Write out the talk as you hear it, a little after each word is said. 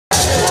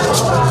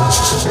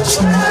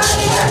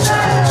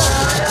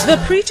The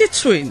pretty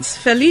twins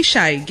Felicia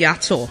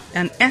Ehigiator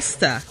and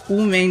Esther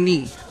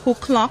Umweni, who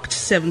clocked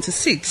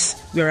 76,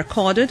 were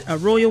accorded a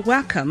royal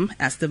welcome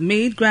as they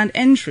made grand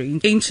entry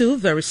into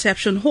the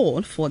reception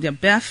hall for their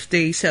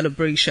birthday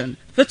celebration.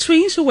 The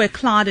twins, who were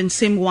clad in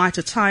same white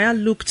attire,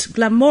 looked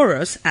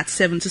glamorous at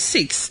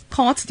 76,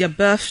 caught their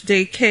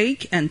birthday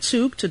cake and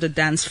took to the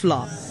dance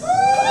floor.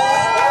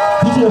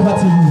 DJ, over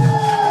to you.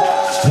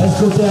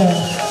 Let's go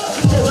there.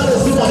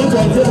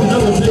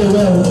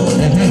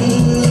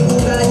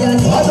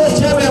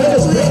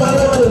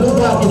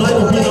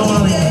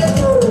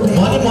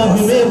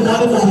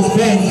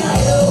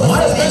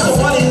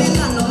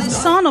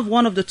 Son of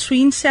one of the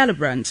twin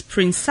celebrants,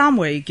 Prince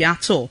Samuel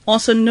Ehigiator,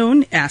 also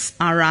known as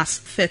Aras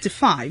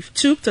 35,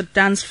 took the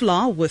dance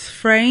floor with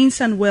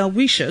friends and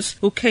well-wishers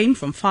who came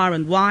from far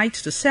and wide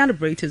to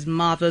celebrate his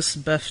mother's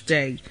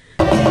birthday.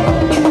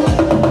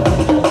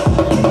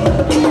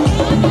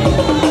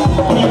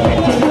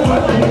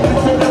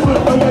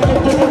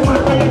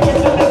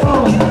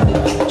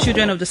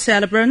 Children of the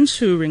celebrants,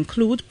 who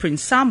include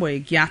Prince Samuel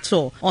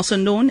Ehigiator, also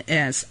known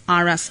as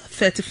Aras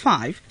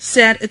 35,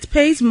 said it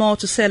pays more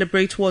to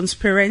celebrate one's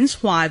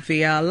parents while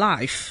they are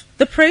alive.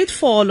 They prayed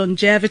for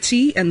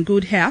longevity and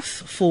good health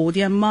for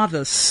their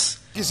mothers.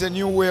 It's a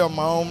new way of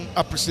my own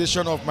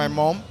appreciation of my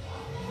mom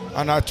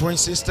and her twin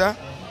sister,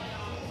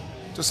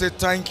 to say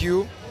thank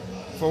you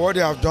for what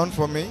they have done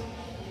for me,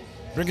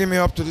 bringing me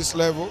up to this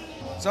level.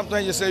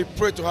 Sometimes you say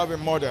pray to have a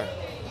mother,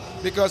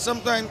 because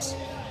sometimes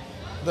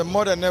the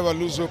mother never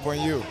loses hope on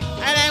you.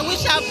 And I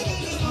wish her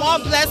more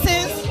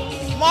blessings,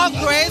 more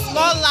grace,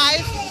 more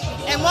life,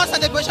 and more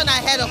celebration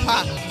ahead of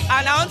her.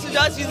 And I want to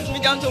just use this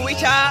medium to wish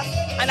her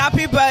an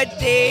happy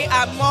birthday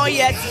and more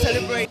years to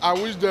celebrate. I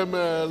wish them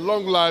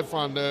long life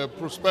and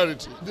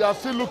prosperity. They are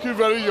still looking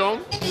very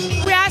young.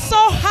 We are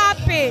so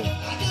happy.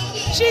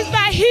 She's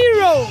my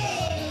hero.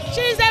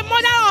 She's a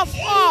mother of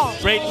all.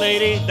 Great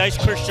lady, nice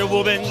Christian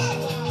woman.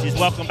 She's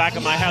welcome back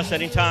at my house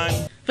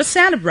anytime. The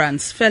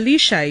celebrants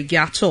Felicia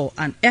Ehigiator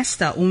and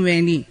Esther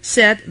Umweni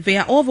said they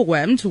are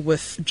overwhelmed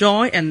with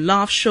joy and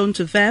love shown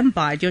to them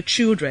by their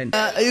children.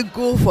 It's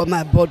good for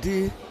my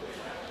body.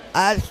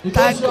 I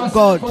thank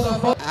God.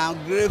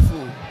 I'm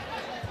grateful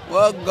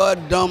what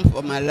God done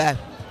for my life,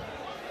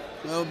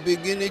 from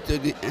beginning to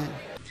the end.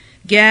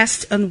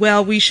 Guests and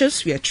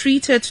well-wishers were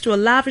treated to a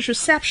lavish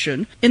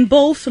reception in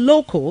both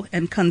local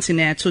and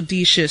continental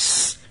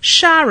dishes.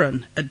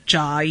 Sharon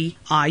Ajayi,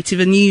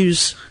 ITV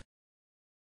News.